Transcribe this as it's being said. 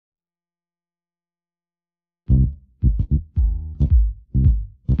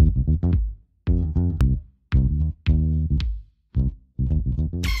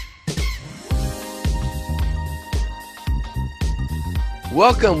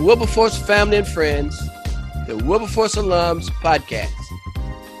Welcome, Wilberforce family and friends, to Wilberforce Alums podcast.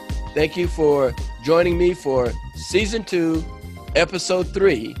 Thank you for joining me for Season 2, Episode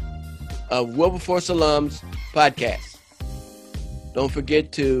 3 of Wilberforce Alums podcast. Don't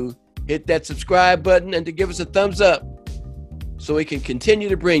forget to hit that subscribe button and to give us a thumbs up so we can continue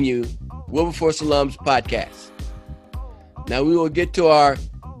to bring you Wilberforce Alums podcast. Now we will get to our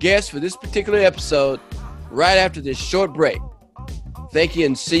guest for this particular episode right after this short break. Thank you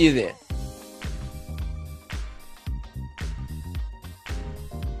and see you then.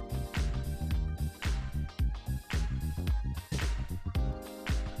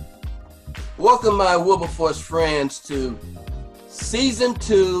 Welcome, my Wilberforce friends, to Season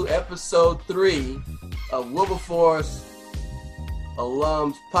 2, Episode 3 of Wilberforce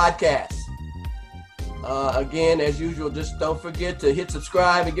Alums podcast. Again, as usual, just don't forget to hit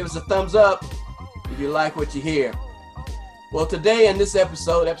subscribe and give us a thumbs up if you like what you hear. Well, today in this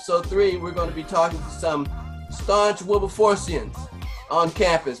episode, Episode 3, we're going to be talking to some staunch Wilberforcians on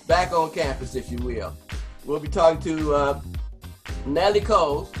campus, back on campus, if you will. We'll be talking to Natalie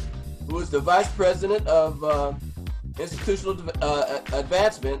Coles, who is the Vice President of Institutional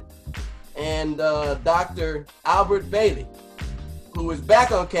Advancement, and Dr. Albert Bailey, who is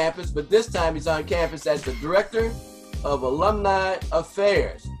back on campus, but this time he's on campus as the Director of Alumni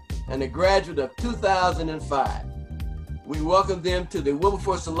Affairs and a graduate of 2005. We welcome them to the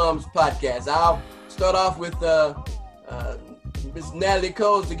Wilberforce Alums podcast. I'll start off with Ms. Natalie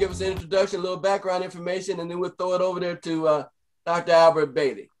Coles to give us an introduction, a little background information, and then we'll throw it over there to Dr. Albert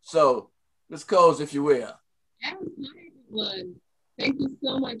Bailey. So, Ms. Coles, if you will. Hi, everyone. Thank you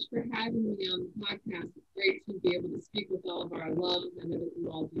so much for having me on the podcast. It's great to be able to speak with all of our alums. I know that you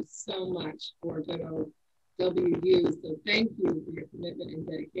all do so much for WU, so thank you for your commitment and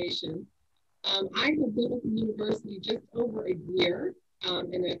dedication. I have been at the university just over a year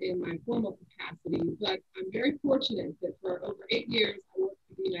in my formal capacity, but I'm very fortunate that for over 8 years, I worked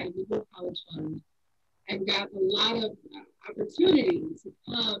for the United Negro College Fund and got a lot of opportunity to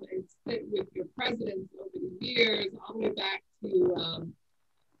come and sit with your presidents over the years, all the way back to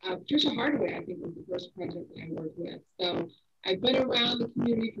Patricia Hardaway, I think was the first president that I worked with. So I've been around the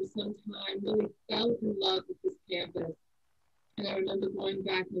community for some time, really fell in love with this campus. And I remember going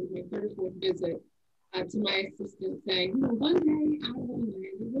back with my third or fourth visit to my assistant saying, one day I will land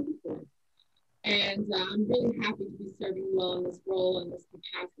in Wilberforce. And I'm really happy to be serving well in this role and this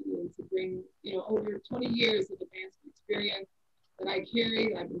capacity and to bring, over 20 years of advancement experience that I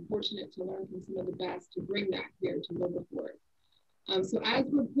carry. I've been fortunate to learn from some of the best to bring that here to Wilberforce. So as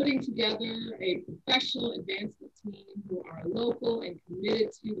we're putting together a professional advancement team who are local and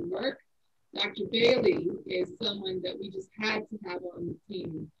committed to the work, Dr. Bailey is someone that we just had to have on the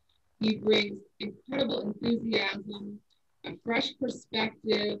team. He brings incredible enthusiasm, a fresh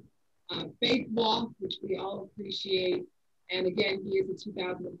perspective, faith walk, which we all appreciate. And again, he is a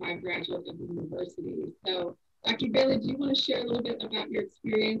 2005 graduate of the university. So, Dr. Bailey, do you want to share a little bit about your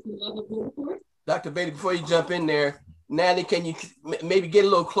experience and love of Wilberforce? Dr. Bailey, before you jump in there, Natalie, can you maybe get a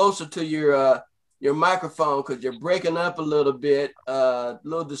little closer to your microphone, because you're breaking up a little bit, a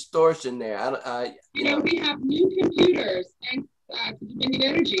little distortion there. We have new computers thanks to Dominion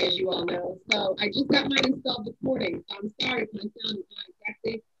Energy, as you all know. So I just got mine installed this morning. So I'm sorry if my sound is not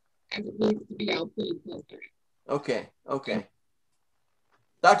exactly as it needs to be. I'll put it closer. Okay.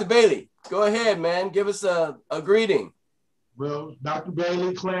 Dr. Bailey, go ahead, man. Give us a greeting. Well, Dr.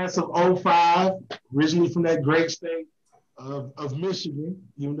 Bailey, class of 05, originally from that great state of Michigan,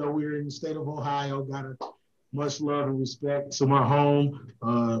 even though we're in the state of Ohio, got a much love and respect to my home,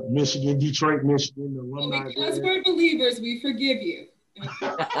 Michigan, Detroit, Michigan. The alumni because we're believers, we forgive you.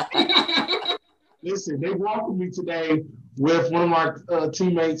 Listen, they welcomed me today with one of my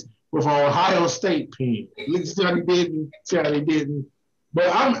teammates with an Ohio State pin. See how they didn't. But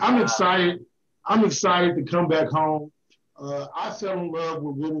I'm excited. I'm excited to come back home. I fell in love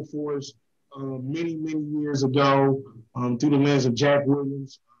with Wilberforce many years ago through the lens of Jack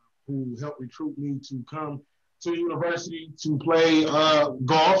Williams, who helped recruit me to come to the university to play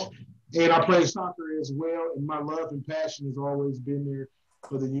golf. And I play soccer as well. And my love and passion has always been there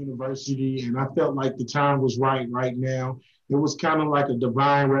for the university. And I felt like the time was right now. It was kind of like a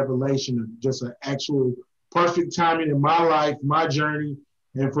divine revelation, just an actual perfect timing in my life, my journey,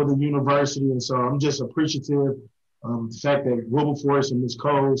 and for the university. And so I'm just appreciative of the fact that Wilberforce and Ms.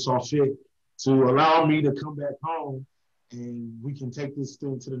 Cole saw fit to allow me to come back home and we can take this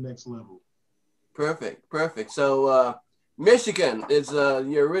thing to the next level. Perfect. So Michigan is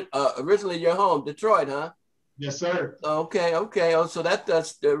originally your home, Detroit, huh? Yes, sir. Okay. Oh, so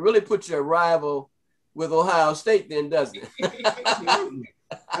that really puts you a rival with Ohio State then, doesn't it?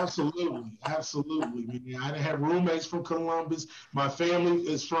 Absolutely, absolutely. I didn't have roommates from Columbus. My family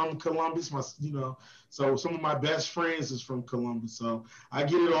is from Columbus. So some of my best friends is from Columbus. So I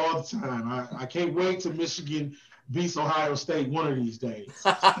get it all the time. I can't wait till Michigan beats Ohio State one of these days.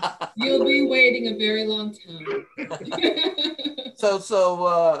 You'll be waiting a very long time.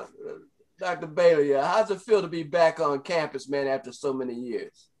 So, Dr. Bailey, how does it feel to be back on campus, man, after so many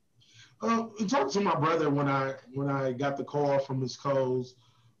years? I talked to my brother when I got the call from Ms. Coles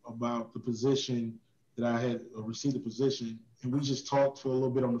about the position that I had received the position, and we just talked for a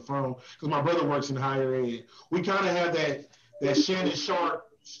little bit on the phone because my brother works in higher ed. We kind of have that Shannon Sharp,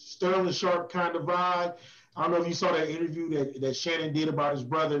 Sterling Sharp kind of vibe. I don't know if you saw that interview that Shannon did about his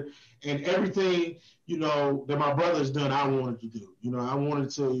brother, and everything that my brother's done, I wanted to do. I wanted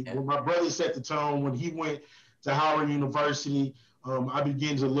to. When my brother set the tone when he went to Howard University. I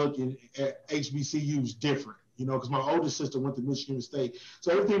began to look at HBCUs different, because my oldest sister went to Michigan State.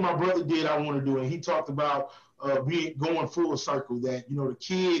 So everything my brother did, I want to do. And he talked about going full circle, that, the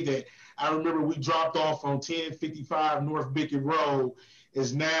kid that I remember we dropped off on 1055 North Bickett Road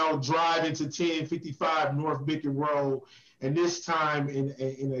is now driving to 1055 North Bickett Road, and this time in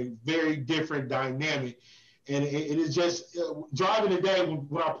a very different dynamic. And it is just driving today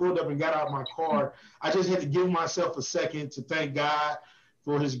when I pulled up and got out my car, I just had to give myself a second to thank God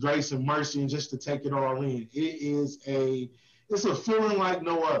for his grace and mercy and just to take it all in. It's a feeling like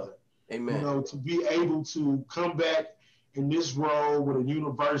no other. Amen. To be able to come back in this role with a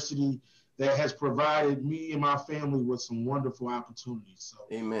university that has provided me and my family with some wonderful opportunities. So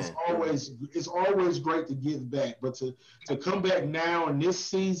Amen. It's always great to give back, but to come back now in this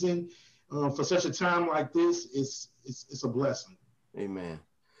season, for such a time like this, it's a blessing. Amen.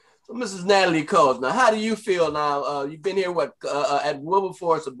 So, Mrs. Natalie Coles, now, how do you feel now? You've been here, at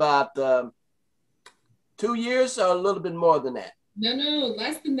Wilberforce about 2 years or a little bit more than that? No,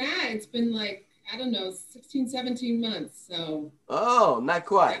 less than that. It's been 16, 17 months. So. Oh, not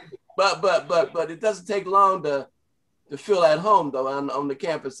quite. But it doesn't take long to feel at home, though, on the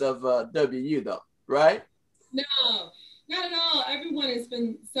campus of WU, though, right? No. Not at all. Everyone has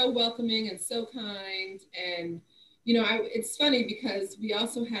been so welcoming and so kind. And, it's funny because we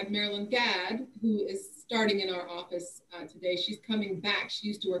also have Marilyn Gadd, who is starting in our office today. She's coming back. She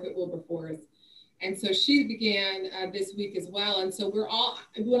used to work at Wilberforce. And so she began this week as well. And so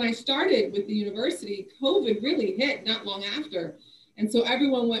when I started with the university, COVID really hit not long after. And so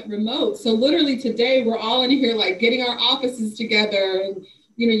everyone went remote. So literally today, we're all in here getting our offices together and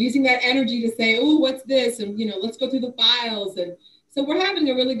using that energy to say, oh, what's this? And, let's go through the files. And so we're having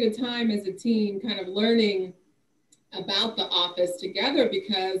a really good time as a team, kind of learning about the office together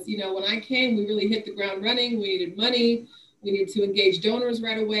because, when I came, we really hit the ground running. We needed money. We needed to engage donors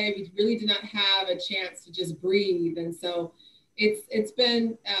right away. We really did not have a chance to just breathe. And so it's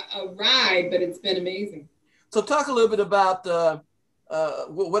been a ride, but it's been amazing. So talk a little bit about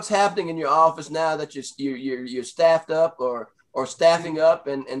what's happening in your office now that you're staffed up or staffing up,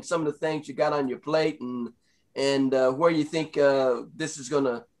 and some of the things you got on your plate, and where you think this is going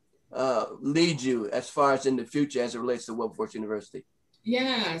to lead you as far as in the future as it relates to Wilberforce University.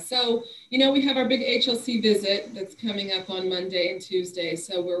 Yeah, so, we have our big HLC visit that's coming up on Monday and Tuesday.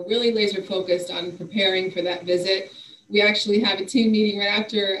 So we're really laser focused on preparing for that visit. We actually have a team meeting right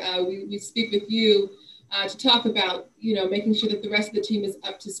after we speak with you to talk about, making sure that the rest of the team is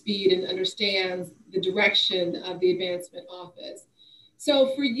up to speed and understands the direction of the advancement office.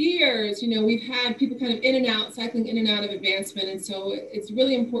 So for years, we've had people kind of in and out, cycling in and out of advancement. And so it's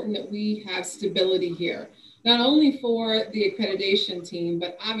really important that we have stability here, not only for the accreditation team,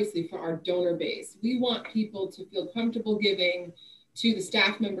 but obviously for our donor base. We want people to feel comfortable giving to the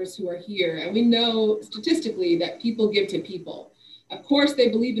staff members who are here. And we know statistically that people give to people. Of course, they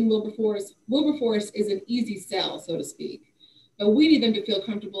believe in Wilberforce. Wilberforce is an easy sell, so to speak. But we need them to feel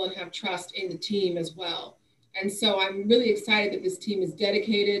comfortable and have trust in the team as well. And so I'm really excited that this team is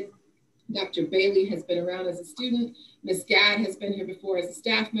dedicated. Dr. Bailey has been around as a student. Ms. Gadd has been here before as a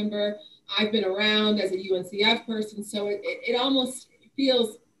staff member. I've been around as a UNCF person. So it almost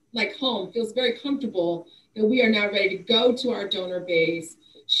feels like home, feels very comfortable that we are now ready to go to our donor base,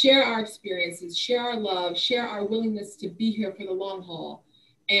 share our experiences, share our love, share our willingness to be here for the long haul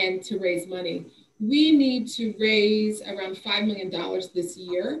and to raise money. We need to raise around $5 million this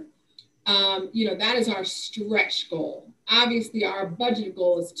year. That is our stretch goal. Obviously, our budget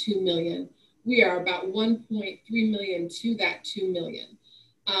goal is $2 million. We are about $1.3 million to that $2 million.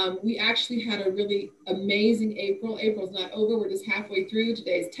 We actually had a really amazing April. April's not over. We're just halfway through.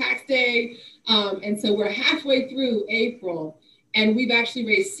 Today's tax day. And so we're halfway through April, and we've actually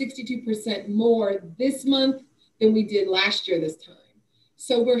raised 62% more this month than we did last year this time.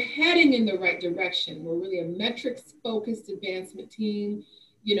 So we're heading in the right direction. We're really a metrics-focused advancement team.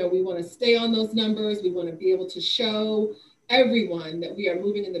 You know, we want to stay on those numbers. We want to be able to show everyone that we are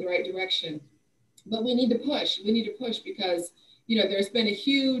moving in the right direction. But we need to push. We need to push because, you know, there's been a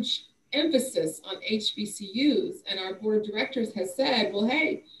huge emphasis on HBCUs, and our board of directors has said, well,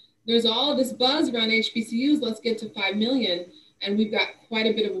 hey, there's all of this buzz around HBCUs. Let's get to 5 million. And we've got quite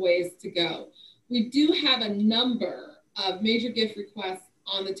a bit of ways to go. We do have a number of major gift requests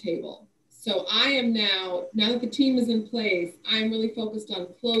on the table. So I am now that the team is in place, I'm really focused on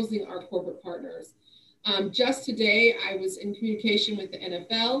closing our corporate partners. Just today, I was in communication with the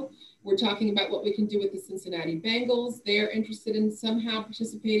NFL. We're talking about what we can do with the Cincinnati Bengals. They're interested in somehow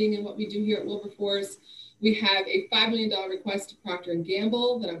participating in what we do here at Wilberforce. We have a $5 million request to Procter &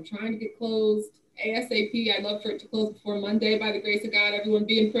 Gamble that I'm trying to get closed ASAP. I'd love for it to close before Monday, by the grace of God. Everyone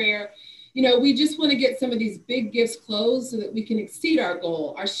be in prayer. You know, we just want to get some of these big gifts closed so that we can exceed our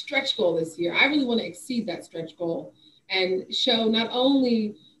goal, our stretch goal this year. I really want to exceed that stretch goal and show not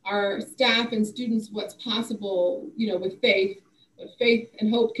only our staff and students what's possible, you know, with faith, what faith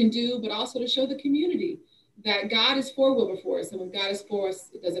and hope can do, but also to show the community that God is for Wilberforce. And when God is for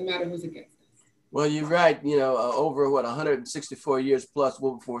us, it doesn't matter who's against us. Well, you're right. You know, over 164 years plus,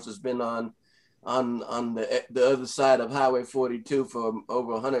 Wilberforce has been on the other side of Highway 42 for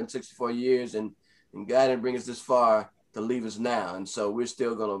over 164 years, and God didn't bring us this far to leave us now. And so we're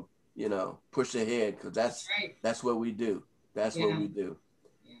still gonna, you know, push ahead because that's what we do. That's what we do.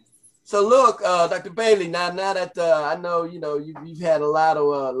 Yes. So look, Dr. Bailey, now that I know, you know, you've had a lot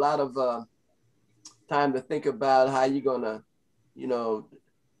of time to think about how you're gonna, you know,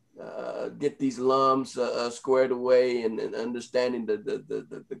 get these alums squared away and understanding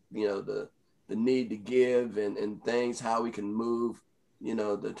the you know, the need to give and things, how we can move, you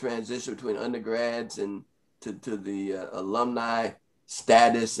know, the transition between undergrads and to the alumni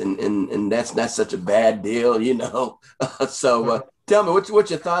status, and that's not such a bad deal, you know. So tell me,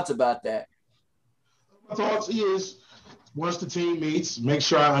 what's your thoughts about that? My thoughts is, once the team meets, make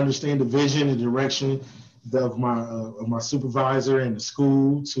sure I understand the vision and direction of my supervisor and the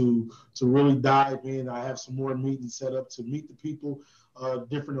school to really dive in. I have some more meetings set up to meet the people,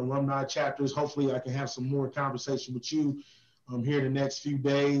 different alumni chapters. Hopefully I can have some more conversation with you here in the next few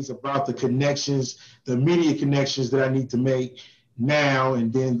days about the connections, the immediate connections that I need to make now,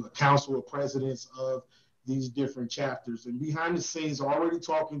 and then council of presidents of these different chapters. And behind the scenes, already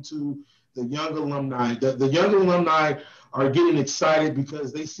talking to the young alumni. The young alumni are getting excited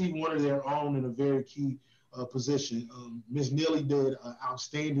because they see one of their own in a very key position. Ms. Neely did an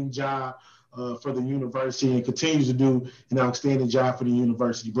outstanding job for the university and continues to do an outstanding job for the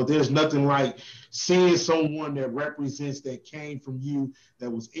university. But there's nothing like seeing someone that represents, that came from you, that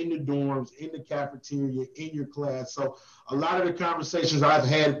was in the dorms, in the cafeteria, in your class. So a lot of the conversations I've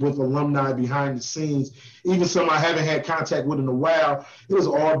had with alumni behind the scenes, even some I haven't had contact with in a while, it has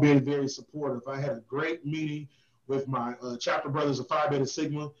all been very supportive. I had a great meeting with my chapter brothers of Phi Beta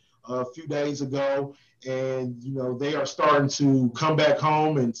Sigma a few days ago, and you know, they are starting to come back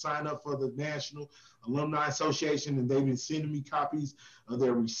home and sign up for the National Alumni Association, and they've been sending me copies of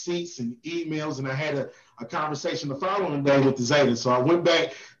their receipts and emails. And I had a conversation the following day with the Zetas. So I went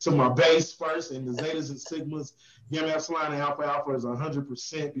back to my base first, and the Zetas and Sigmas, Gamma Epsilon and Alpha Alpha is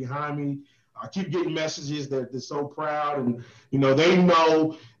 100% behind me. I keep getting messages that they're so proud, and you know, they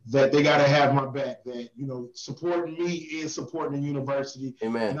know that they got to have my back, that, you know, supporting me is supporting the university.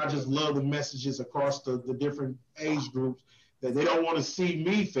 Amen. And I just love the messages across the different age groups, that they don't want to see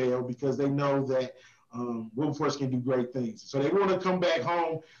me fail because they know that Wilberforce can do great things. So they want to come back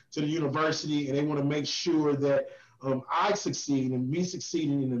home to the university, and they want to make sure that I succeed, and me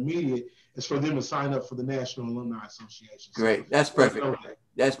succeeding in the immediate is for them to sign up for the National Alumni Association. Great. So that's perfect.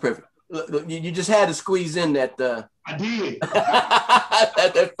 That's perfect. Look, you just had to squeeze in that. I did.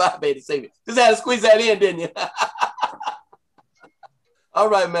 that Phi Beta Sigma. Just had to squeeze that in, didn't you? All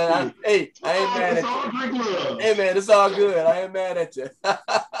right, man. I ain't mad at you. Hey, man, it's all good. I ain't mad at you.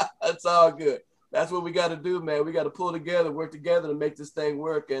 It's all good. That's what we got to do, man. We got to pull together, work together to make this thing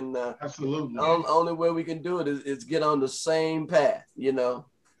work. And absolutely, only way we can do it is get on the same path, you know,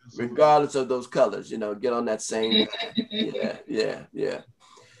 regardless of those colors, you know, get on that same. Yeah.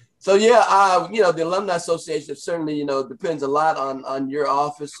 So yeah, you know, the Alumni Association certainly, you know, depends a lot on your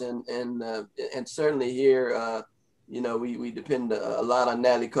office, and certainly here, you know, we depend a lot on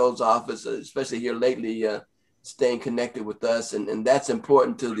Natalie Cole's office, especially here lately, staying connected with us, and that's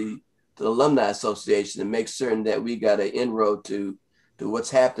important to the Alumni Association, to make certain that we got an inroad to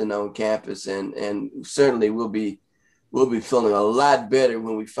what's happening on campus, and certainly we'll be feeling a lot better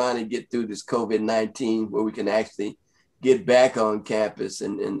when we finally get through this COVID-19, where we can actually get back on campus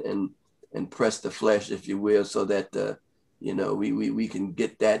and press the flesh, if you will, so that we can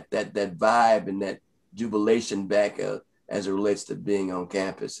get that vibe and that jubilation back as it relates to being on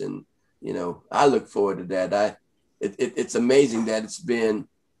campus. And I look forward to that. It's amazing that it's been,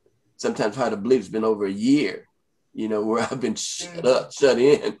 sometimes hard to believe, it's been over a year, where I've been shut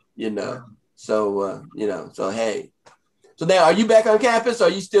in, So hey. So now, are you back on campus, or are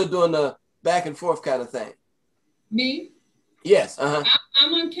you still doing the back and forth kind of thing? Me? Yes.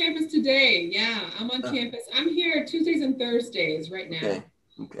 I'm on campus today. Yeah, I'm on campus. I'm here Tuesdays and Thursdays right now.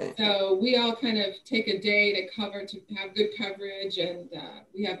 Okay. So we all kind of take a day to have good coverage, and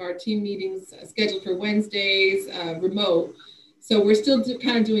we have our team meetings scheduled for Wednesdays, remote. So we're still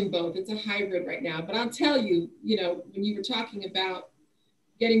kind of doing both. It's a hybrid right now. But I'll tell you, when you were talking about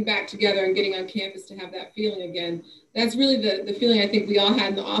getting back together and getting on campus to have that feeling again, that's really the feeling I think we all had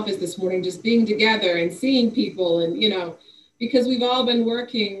in the office this morning, just being together and seeing people. And, because we've all been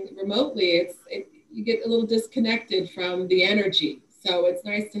working remotely, you get a little disconnected from the energy. So it's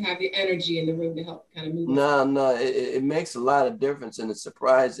nice to have the energy in the room to help kind of move. No, it makes a lot of difference, and it's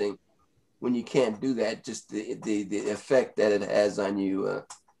surprising when you can't do that, just the effect that it has on you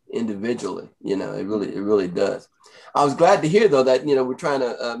individually. It really does. I was glad to hear, though, that we're trying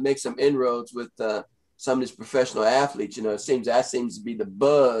to make some inroads with some of these professional athletes. It seems to be the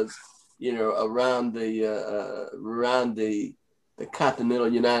buzz around the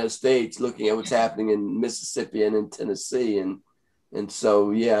continental United States, looking at what's happening in Mississippi and in Tennessee. And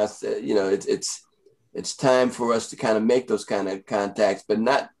so, yeah, it's time for us to kind of make those kind of contacts, but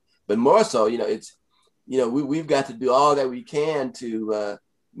more so, we've got to do all that we can to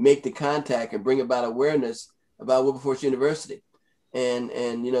make the contact and bring about awareness about Wilberforce University. And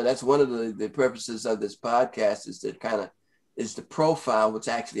that's one of the purposes of this podcast, is to profile what's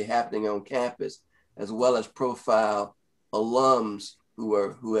actually happening on campus, as well as profile alums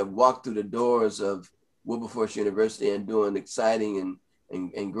who have walked through the doors of Wilberforce University and doing exciting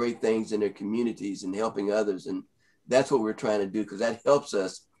and great things in their communities and helping others. And that's what we're trying to do, because that helps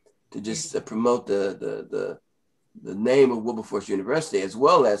us to just promote the name of Wilberforce University, as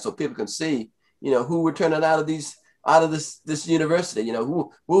well as so people can see, who we're turning out of this university,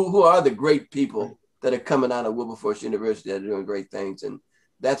 who are the great people that are coming out of Wilberforce University that are doing great things. And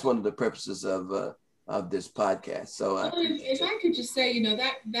that's one of the purposes of this podcast. So if I could just say,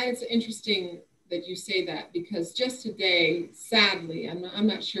 that is interesting that you say that, because just today, sadly, I'm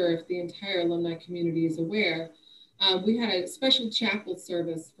not sure if the entire alumni community is aware, we had a special chapel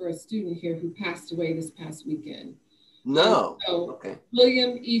service for a student here who passed away this past weekend. Okay.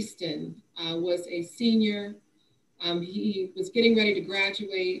 William Easton was a senior. He was getting ready to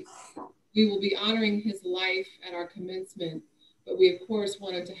graduate. We will be honoring his life at our commencement, but we, of course,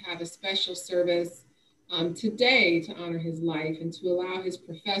 wanted to have a special service today to honor his life and to allow his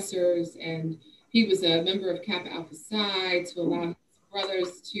professors, and he was a member of Kappa Alpha Psi, to allow his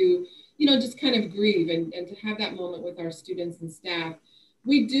brothers to, just kind of grieve and to have that moment with our students and staff.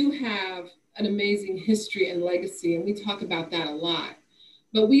 We do have an amazing history and legacy, and we talk about that a lot.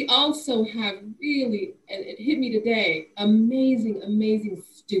 But we also have really, and it hit me today, amazing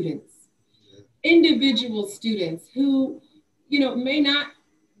students, individual students who, may not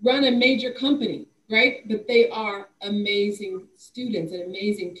run a major company, right? But they are amazing students and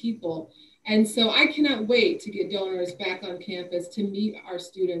amazing people. And so I cannot wait to get donors back on campus to meet our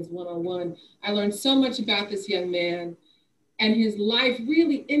students one-on-one. I learned so much about this young man, and his life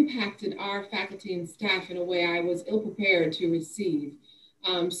really impacted our faculty and staff in a way I was ill-prepared to receive.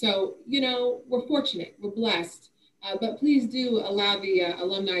 So, we're fortunate, we're blessed, but please do allow the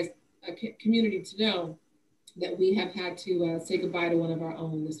alumni community to know that we have had to say goodbye to one of our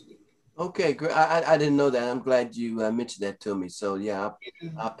own this week. Okay, great. I didn't know that. I'm glad you mentioned that to me. So yeah,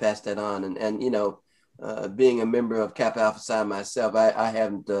 I'll pass that on. And being a member of Kappa Alpha Psi myself, I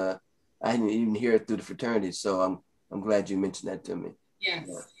didn't even hear it through the fraternity. So I'm glad you mentioned that to me. Yes.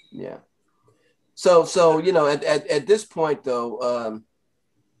 Yeah. So at this point though,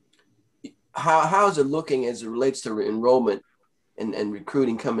 how is it looking as it relates to enrollment and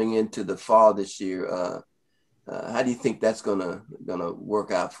recruiting coming into the fall this year? How do you think that's gonna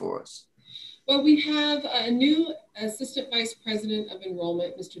work out for us? Well, we have a new Assistant Vice President of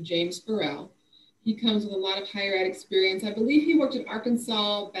Enrollment, Mr. James Burrell. He comes with a lot of higher ed experience. I believe he worked at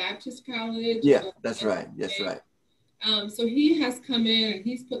Arkansas Baptist College. Yeah, that's right. That's right. So he has come in and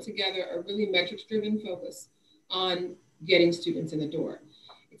he's put together a really metrics-driven focus on getting students in the door.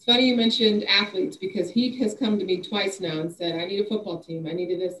 It's funny you mentioned athletes, because he has come to me twice now and said, I need a football team. I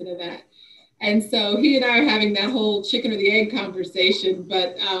needed this and that. And so he and I are having that whole chicken or the egg conversation,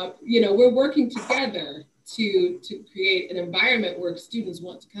 but, we're working together to create an environment where students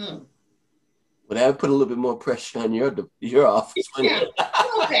want to come. Well, that would put a little bit more pressure on your office. Yeah, real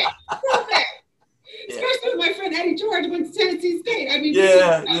bit. Yeah. Especially with my friend Eddie George went to Tennessee State. I mean,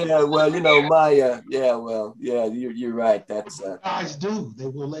 yeah. Well, you know, you're right. That's guys do. They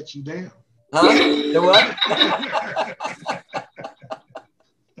will let you down. Huh? Yeah. The what?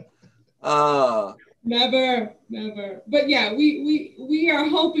 Never. But yeah, we are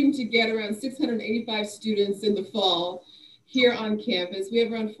hoping to get around 685 students in the fall here on campus. We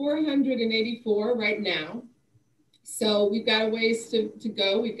have around 484 right now. So we've got a ways to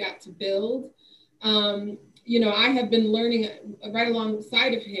go. We've got to build. You know, I have been learning right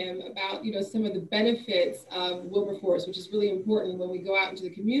alongside of him about, you know, some of the benefits of Wilberforce, which is really important when we go out into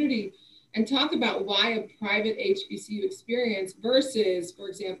the community and talk about why a private HBCU experience versus, for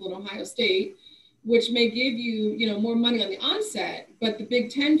example, an Ohio State, which may give you, you know, more money on the onset. But the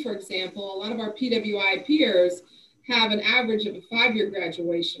Big Ten, for example, a lot of our PWI peers have an average of a 5-year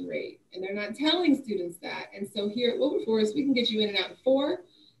graduation rate, and they're not telling students that. And so here at Wilberforce, we can get you in and out in 4.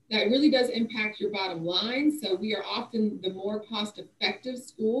 That really does impact your bottom line. So we are often the more cost-effective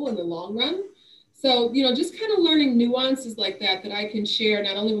school in the long run. So, you know, just kind of learning nuances like that I can share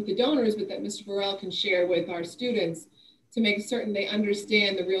not only with the donors, but that Mr. Burrell can share with our students to make certain they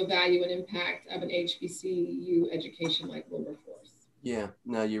understand the real value and impact of an HBCU education like Wilberforce. Yeah,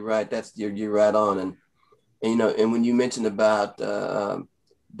 no, you're right. You're right on. And you know, and when you mentioned about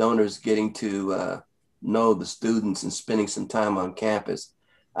donors getting to know the students and spending some time on campus,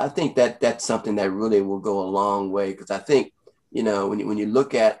 I think that's something that really will go a long way, because I think, you know, when you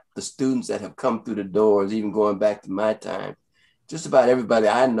look at the students that have come through the doors, even going back to my time, just about everybody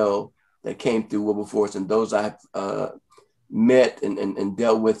I know that came through Wilberforce and those I've met and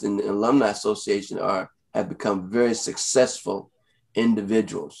dealt with in the Alumni Association have become very successful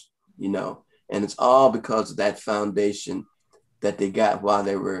individuals, you know, and it's all because of that foundation that they got while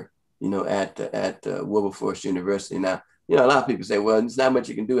they were, you know, at Wilberforce University. Now, you know, a lot of people say, well, there's not much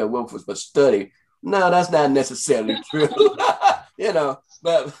you can do at Wilberforce but study. No, that's not necessarily true. You know,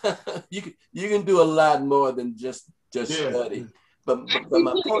 but you can do a lot more than just study. But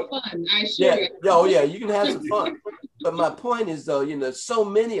my point, fun. I you can have some fun. But my point is, though, you know, so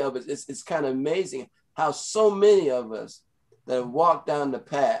many of us, it's kind of amazing how so many of us that have walked down the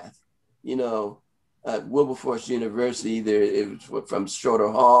path, you know, at Wilberforce University, either it was from Schroeder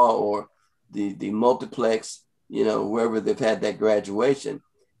Hall or the multiplex, you know, wherever they've had that graduation,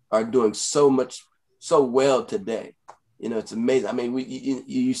 are doing so well today. You know, it's amazing. I mean,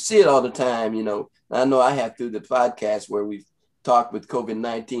 you see it all the time, you know. I know I have through the podcast where we've talked with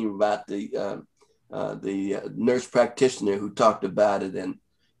COVID-19 about the nurse practitioner who talked about it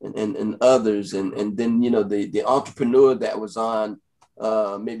and others. And then, you know, the entrepreneur that was on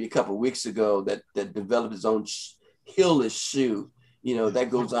maybe a couple of weeks ago that developed his own heelless shoe, you know,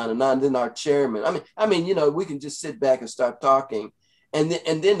 that goes on and on. And then our chairman, I mean, you know, we can just sit back and start talking. And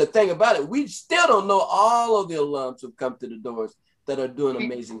then the thing about it, we still don't know all of the alums who've come to the doors that are doing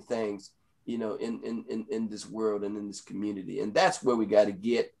amazing things, you know, in this world and in this community. And that's where we got to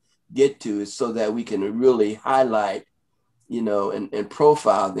get to, is so that we can really highlight, you know, and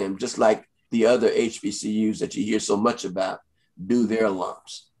profile them, just like the other HBCUs that you hear so much about do their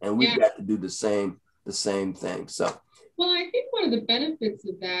alums. And we've got to do the same thing. So. Well, I think one of the benefits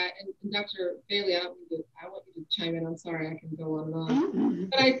of that, and Dr. Bailey, I want you to chime in. I'm sorry, I can go on and on. Mm-hmm.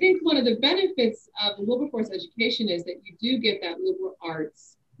 But I think one of the benefits of the Wilberforce education is that you do get that liberal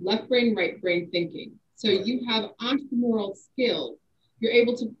arts, left brain, right brain thinking. So you have entrepreneurial skills. You're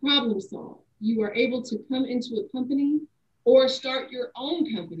able to problem solve. You are able to come into a company or start your own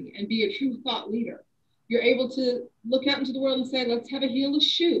company and be a true thought leader. You're able to look out into the world and say, let's have a heelless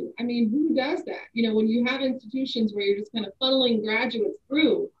shoe. I mean, who does that? You know, when you have institutions where you're just kind of funneling graduates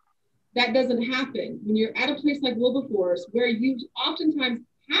through, that doesn't happen. When you're at a place like Wilberforce, where you oftentimes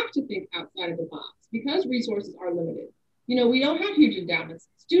have to think outside of the box because resources are limited. You know, we don't have huge endowments.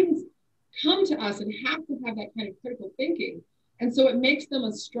 Students come to us and have to have that kind of critical thinking. And so it makes them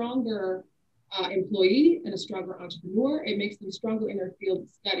a stronger employee and a stronger entrepreneur. It makes them stronger in their field of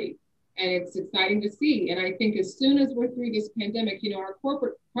study. And it's exciting to see. And I think as soon as we're through this pandemic, you know, our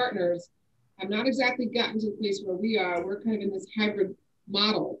corporate partners have not exactly gotten to the place where we are. We're kind of in this hybrid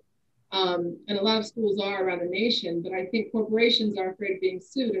model. And a lot of schools are around the nation, but I think corporations are afraid of being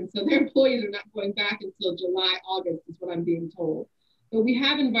sued. And so their employees are not going back until July, August is what I'm being told. But we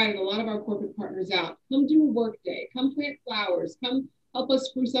have invited a lot of our corporate partners out. Come do a work day, come plant flowers, come help us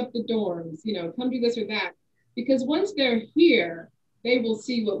spruce up the dorms, you know, come do this or that. Because once they're here, they will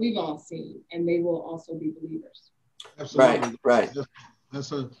see what we've all seen, and they will also be believers. Absolutely. Right.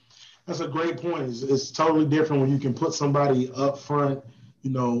 That's a great point. It's totally different when you can put somebody up front,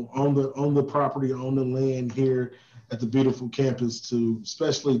 on the property, on the land here at the beautiful campus to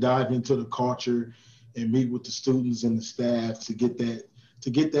especially dive into the culture and meet with the students and the staff to get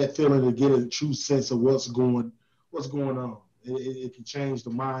that feeling, to get a true sense of what's going on. It can change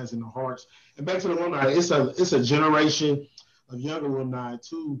the minds and the hearts. And back to the alumni, it's a generation of young alumni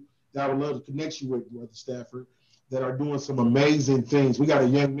too that I would love to connect you with, Brother Stafford, that are doing some amazing things. We got a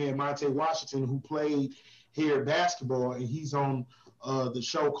young man, Monte Washington, who played here basketball, and he's on the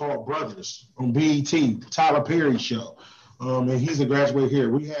show called Brothers on BET, Tyler Perry show. And he's a graduate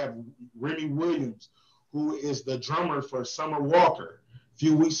here. We have Remy Williams, who is the drummer for Summer Walker. A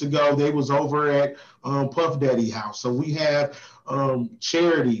few weeks ago, they was over at Puff Daddy House. So we have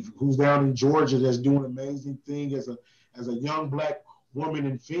Charity, who's down in Georgia, that's doing an amazing thing as a young Black woman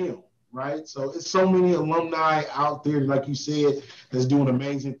in film, right? So it's so many alumni out there, like you said, that's doing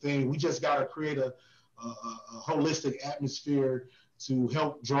amazing things. We just got to create a holistic atmosphere to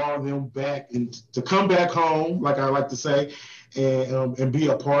help draw them back and to come back home, like I like to say, and be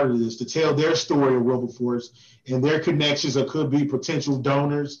a part of this, to tell their story of Wilberforce and their connections, or could be potential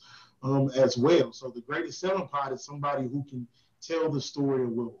donors as well. So the greatest selling pot is somebody who can tell the story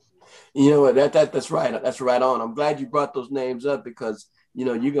of Wilberforce. You know what? That's right. That's right on. I'm glad you brought those names up because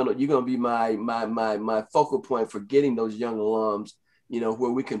you're gonna be my focal point for getting those young alums,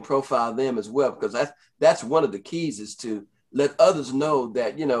 where we can profile them as well, because that's one of the keys, is to let others know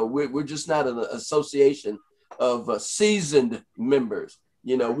that we're just not an association of seasoned members.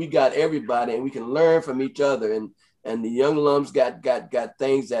 We got everybody, and we can learn from each other, and the young alums got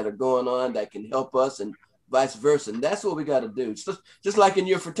things that are going on that can help us, and vice versa. And that's what we got to do. Just like in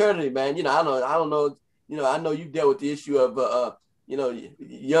your fraternity, man. I don't know. I know you dealt with the issue of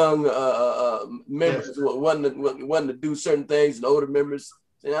young members wanting to do certain things, and older members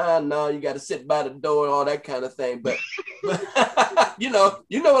saying, no, you got to sit by the door and all that kind of thing. But you know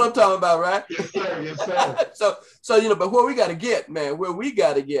what I'm talking about, right? Yes, sir. Yes, sir. So but where we got to get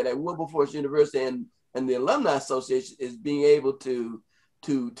at Wilberforce University and the Alumni Association is being able to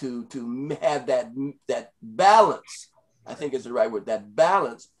have that balance. I think is the right word, that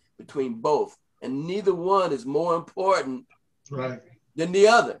balance between both. And neither one is more important than the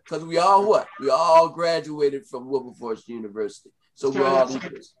other, because we all graduated from Wilberforce University. So we're all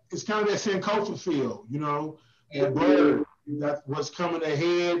equals. It's kind of that Sankofa feel, that blur that was coming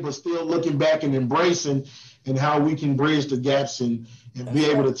ahead, but still looking back and embracing, and how we can bridge the gaps and be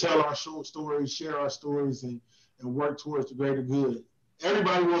able to tell our short stories, share our stories, and work towards the greater good.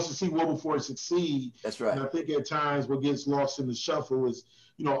 Everybody wants to see Wilberforce succeed. That's right. And I think at times what gets lost in the shuffle is,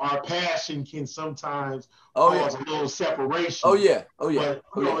 our passion can sometimes cause a little separation.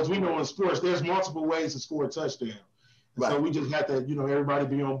 But, as we know in sports, there's multiple ways to score a touchdown. And so we just have to, everybody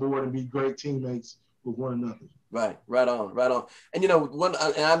be on board and be great teammates with one another. Right on. And,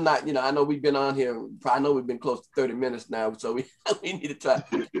 and I'm not, I know we've been on here, I know we've been close to 30 minutes now, so we need to try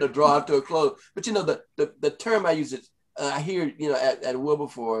to draw it to a close. But, the term I use, I hear, at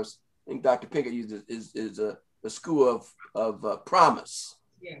Wilberforce, I think Dr. Pinkett uses is a school of promise.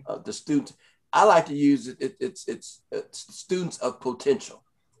 Yeah. The students. I like to use it's students of potential.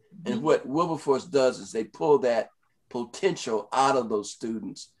 Mm-hmm. And what Wilberforce does is they pull that potential out of those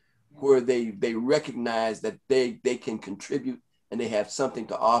students, where they recognize that they can contribute and they have something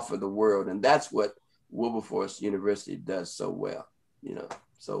to offer the world. And that's what Wilberforce University does so well,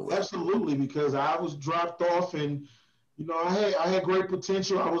 so well. Absolutely, because I was dropped off and, I had great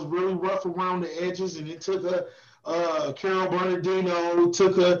potential. I was really rough around the edges, and it took a Carol Bernardino, it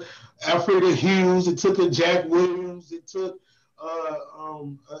took a Alfreda Hughes, it took a Jack Williams, it took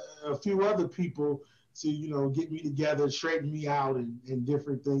a few other people to, get me together, straighten me out, and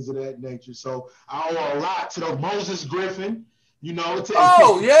different things of that nature. So I owe a lot to those Moses Griffin, yeah.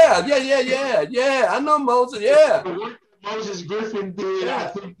 I know Moses, yeah. Moses Griffin did. Yeah. I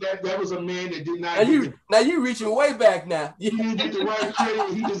think that was a man that did not. Now you reaching way back now. He didn't get the right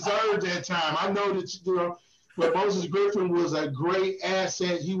credit he deserved that time. I know that but Moses Griffin was a great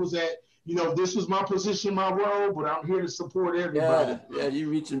asset. He was at, this was my position, my role, but I'm here to support everybody. Yeah, you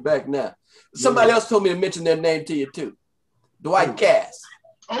reaching back now. Somebody else told me to mention their name to you too. Dwight Cass.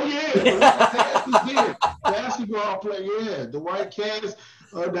 Oh yeah, Cass is there. Basketball player, yeah. Dwight Cass.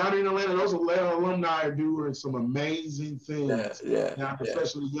 Down in Atlanta, those Atlanta alumni are doing some amazing things. Now,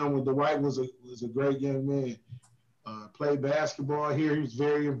 especially young one. Dwight was a great young man. Played basketball here. He was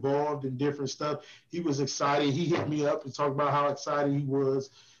very involved in different stuff. He was excited. He hit me up and talked about how excited he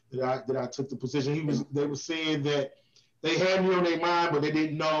was that I took the position. They were saying that they had me on their mind, but they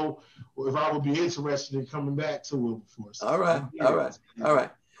didn't know if I would be interested in coming back to Wilberforce. All right.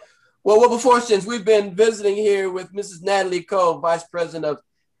 Well, Wilberforcians, we've been visiting here with Mrs. Natalie Cole, Vice President of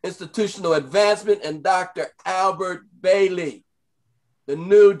Institutional Advancement, and Dr. Albert Bailey, the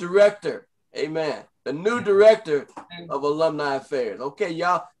new director. Amen. The new director of Alumni Affairs. Okay,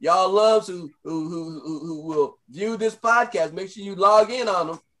 y'all alums who will view this podcast, make sure you log in on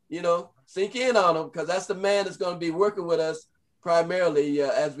them, sink in on them, because that's the man that's going to be working with us primarily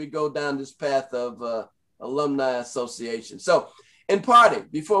as we go down this path of Alumni Association. So, in parting,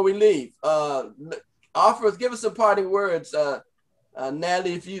 before we leave, give us some parting words.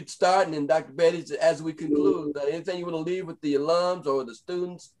 Natalie, if you'd start, and then Dr. Bailey, as we conclude, anything you want to leave with the alums or the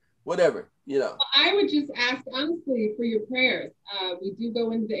students, whatever, Well, I would just ask, honestly, for your prayers. We do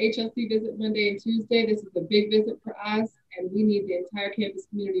go into the HLC visit Monday and Tuesday. This is a big visit for us, and we need the entire campus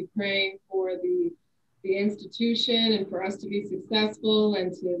community praying for the institution and for us to be successful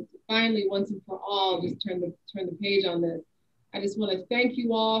and to finally, once and for all, just turn the page on this. I just want to thank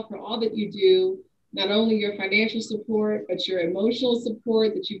you all for all that you do, not only your financial support, but your emotional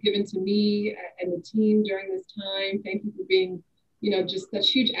support that you've given to me and the team during this time. Thank you for being, just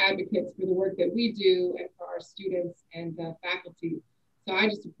such huge advocates for the work that we do and for our students and faculty. So I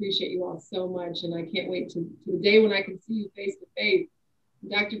just appreciate you all so much, and I can't wait to the day when I can see you face to face.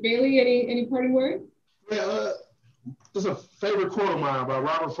 Dr. Bailey, any parting words? Yeah, there's a favorite quote of mine by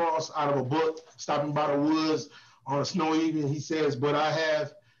Robert Frost out of a book, Stopping by the Woods on a Snowy Evening. He says, "But I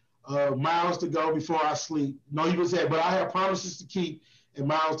have miles to go before I sleep." No, he was saying, "But I have promises to keep and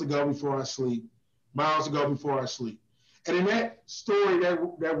miles to go before I sleep. Miles to go before I sleep." And in that story,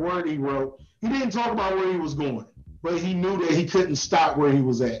 that word he wrote, he didn't talk about where he was going, but he knew that he couldn't stop where he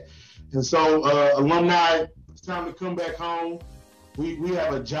was at. And so, alumni, it's time to come back home. We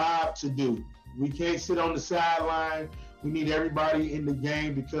have a job to do. We can't sit on the sideline. We need everybody in the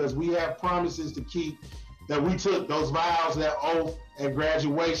game because we have promises to keep that we took, those vows, that oath at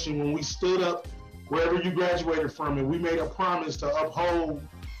graduation when we stood up wherever you graduated from, and we made a promise to uphold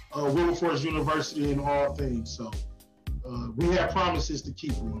Wilberforce University in all things. So we have promises to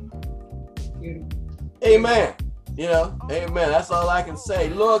keep. Amen. Amen. That's all I can say.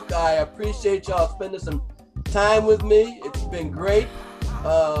 Look, I appreciate y'all spending some time with me. It's been great.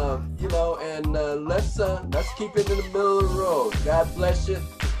 And let's keep it in the middle of the road. God bless you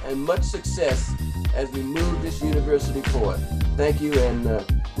and much success as we move this university forward. Thank you, and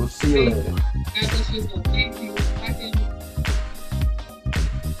we'll see you later. God bless you. Thank you.